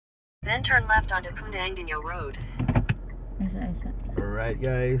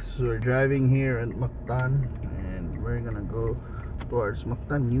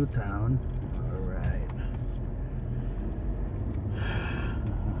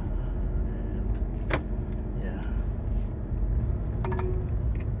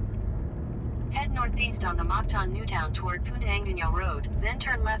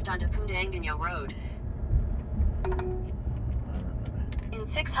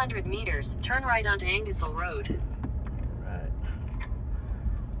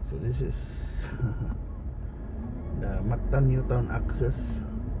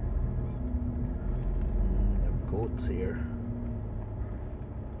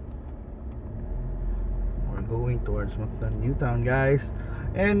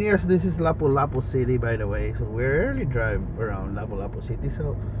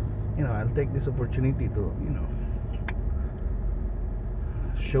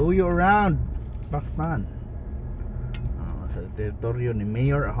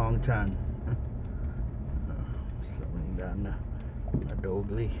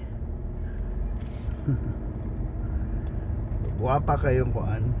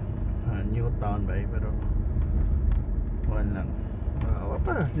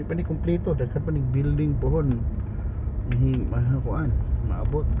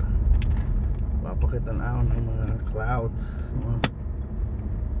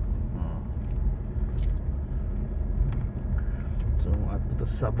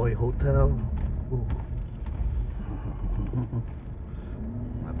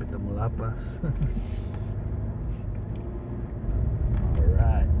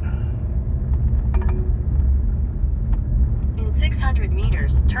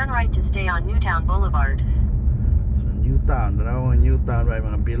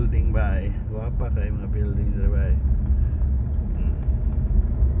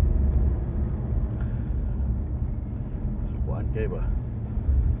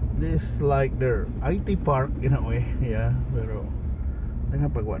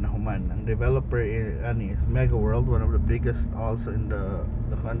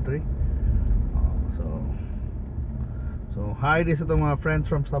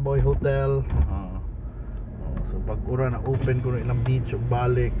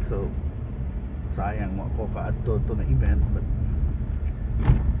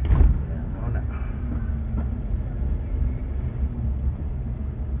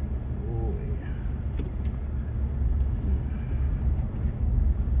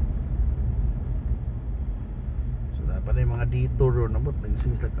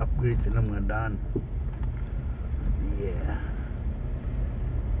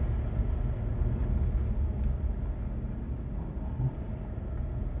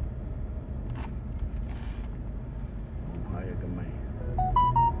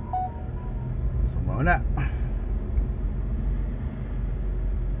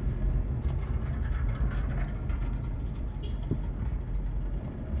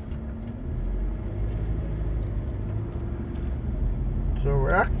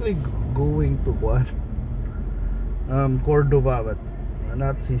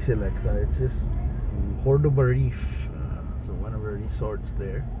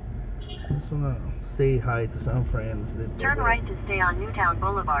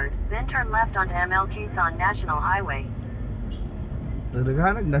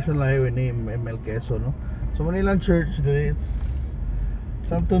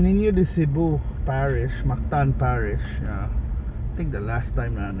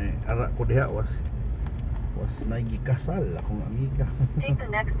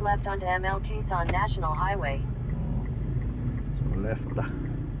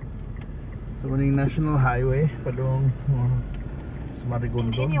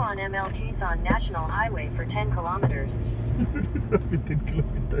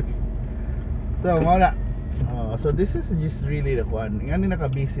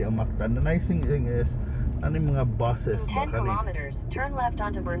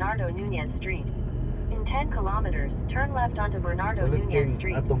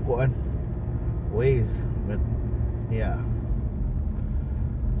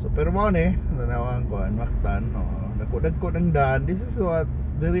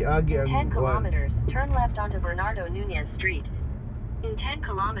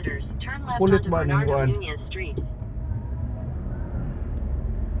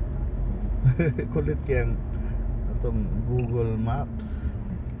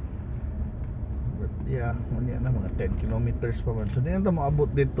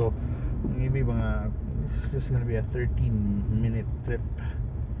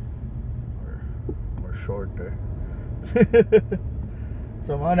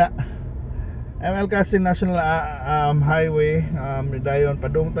So mao na ML kasi National Highway dayon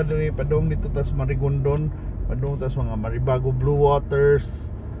padung ta diri padung dito tas Marigondon padung tas mga Maribago Blue Waters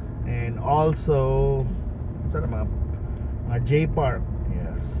and also sa mga J Park.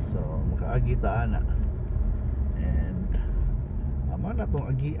 Yes, so makaagi ta ana and ama na tong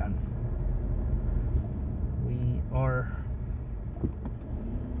agian. We are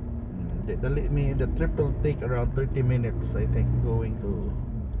the trip will take around 30 minutes I think going to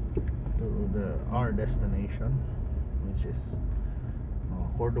our destination, which is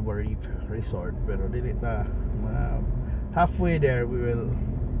Cordoba Reef Resort. Pero dili ta halfway there I will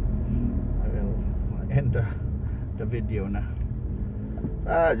end the video na.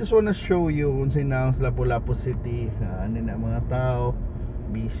 I just want to show you unsay naong sa Lapu-Lapu City. Ano na mga tao,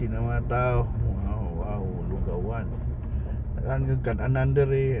 busy na mga tao. Wow, lugawan. Kan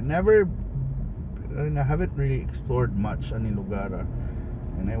anandere never I haven't really explored much ani lugar.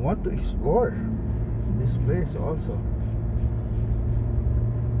 And I want to explore this place also.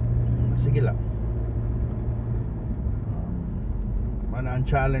 Sige lang. Mana ang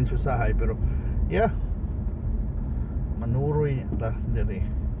challenge usahay pero yeah. Manuroy ta dire.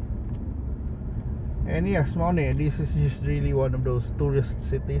 And yes, Mone, this is just really one of those tourist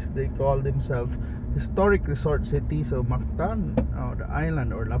cities. They call themselves historic resort city. So Mactan, the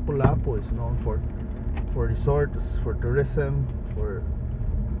island or Lapu-Lapu is known for resorts, for tourism, for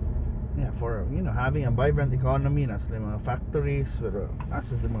having a vibrant economy. Nasa mga factories, pero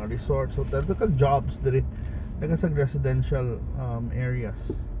nasa mga resorts, hotels, kag jobs diri dagan sa residential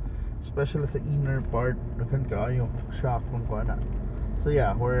areas, especially sa inner part dagan kaayo shock kung kuana. So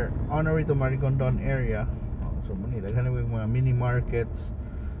yeah, we're on our way to Marigondon area. So muni daghan mga mini markets,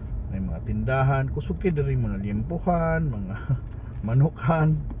 may mga tindahan, kusuki diri mga liempuhan, mga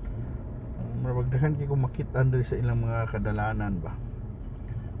manukan. Maragdagan kay ko makita diri sa ilang mga kadalanan ba.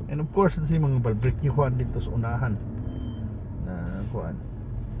 And of course, si mga barbecuehan dito sa unahan na kuan.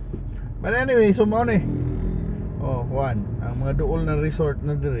 But anyway, so mo ni. Kuan, ang mga duol na resort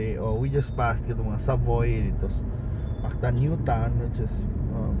na dire, we just passed kito mga Savoy dito sa Mactan, Newtown, which is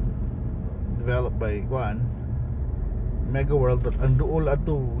developed by kuan Mega World. But ang duol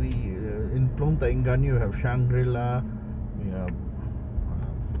ato, we in Plumta Inganyo have Shangri-La, we have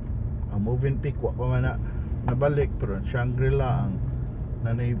a moving peak wa pa man na nabalik, pero Shangri-La ang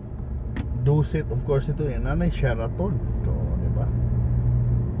nanay Dusit, of course ito yan nanay Sheraton to, di ba?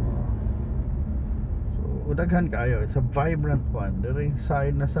 So daghan kayo, it's a vibrant one diri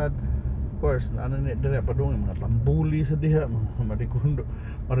side na sad, of course na ni dire padung mga tambuli sa diha, mga Marigondo,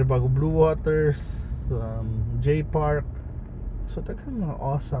 Maribago Blue Waters, J Park. So daghan mga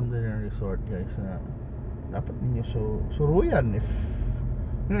awesome din ang resort guys na dapat ninyo suruyan if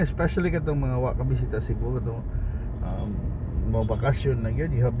especially katong mga wa ka bisita Cebu, katong mga bakasyon na yun,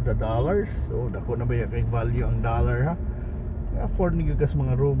 you have the dollars, so dako na ba yung kay value ang dollar ha, afford niyo kas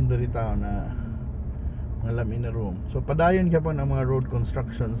mga room diri tao na mga lamin na room. So padayon ka pa ng mga road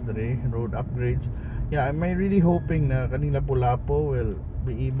constructions diri, road upgrades. Yeah, I'm really hoping na kaning Lapu-Lapu will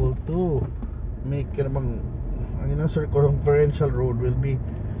be able to make kanang ang circumferential road will be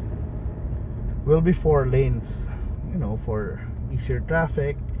 4 lanes, for easier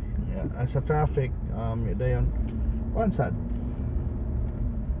traffic. As a traffic dayon one side,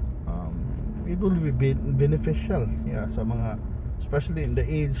 it will be beneficial sa mga, especially in the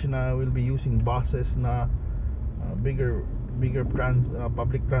age na will be using buses na bigger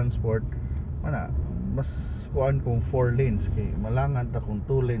public transport. Mas kuan kung 4 lanes kay malangan ta kung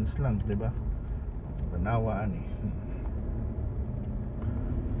 2 lanes lang, di ba? Tanawa ani.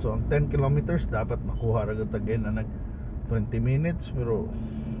 So ang 10 kilometers dapat makuha ra gud again na 20 minutes, pero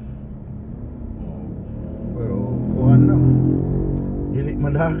kuan lang dili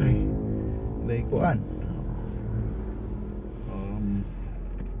malaki dai kuan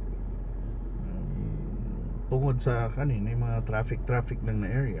tungod sa kanin may mga traffic lang na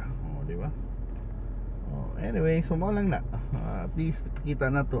area, di ba? Anyway, so mo lang na at least kita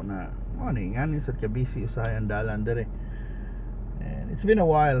na to na ngani sa kabisi usahay ang dalan dire. And it's been a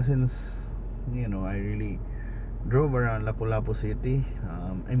while since I really drove around Lapu-Lapu City.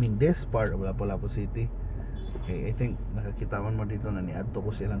 I mean this part of Lapu-Lapu City. Okay, I think nakakita man mo dito na niadto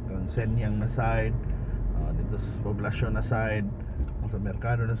ko silang kang Senyang na side, dito sa poblasyon na side, sa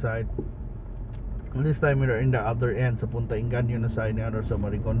merkado na side. And this time we are in the other end sa Punta Inganyo na side, ni sa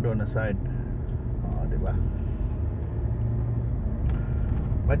Marigondon na side. Di ba?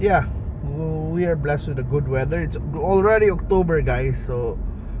 But yeah, we are blessed with the good weather. It's already October, guys. So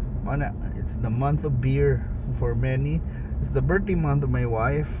it's the month of beer for many. It's the birthday month of my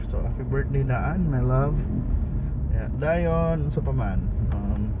wife. So happy birthday Daan, my love. Dayon sa paman.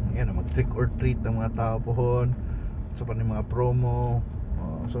 Yan mag trick or treat ang mga tao pohon. Sa pa ni mga promo.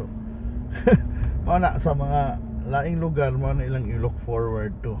 So na sa mga laing lugar mo na ilang i-look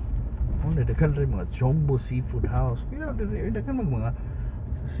forward to. Daghan rin mga jumbo seafood house. Kaya daghan mga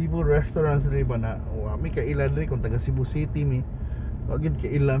seafood restaurants rin ba na may kaila rin kung taga Cebu City mi. Wagid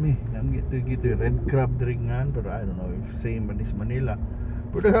kaila mi. Nang gitu red crab dringan, pero I don't know if same as Manila.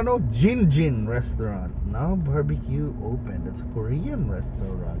 Pero daghan Jin restaurant. Now barbecue open. That's a Korean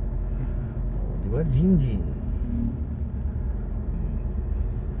restaurant. Diba? Jin.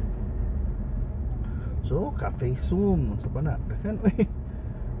 So, cafe soon sa pana. Daghan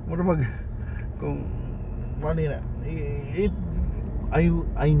mura mag kung mali na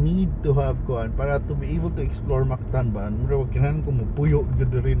I need to have kuan para to be able to explore Mactan ba. Mura wag kinahanglan ko mupuyo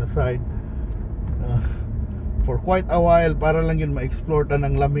gyud diri na side. For quite a while para lang yun ma-explore ta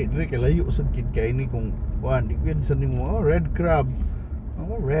ng lami diri kay layo usad kid kay ni kung kuan di gyud sa nimo red crab.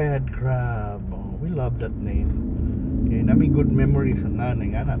 We love that name. Okay, nami good memories ang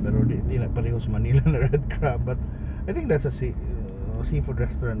ana pero di na pareho sa Manila na red crab, but I think that's a seafood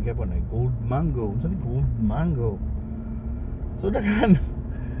restaurant kaya po na gold mango. Saan gold mango? So daghan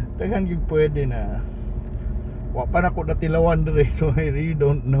yung pwede na wa pa na ko natilawan dire, so I really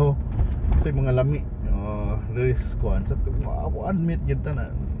don't know sa mga lami risk kuan sa ako admit yun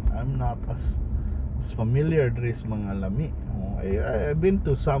na I'm not as familiar dire sa mga lami. I've been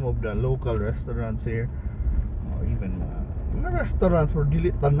to some of the local restaurants here, even mga restaurants for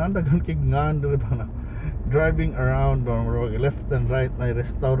dili tanan daghan kay ngan dire ba na driving around left and right na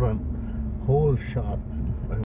restaurant whole shot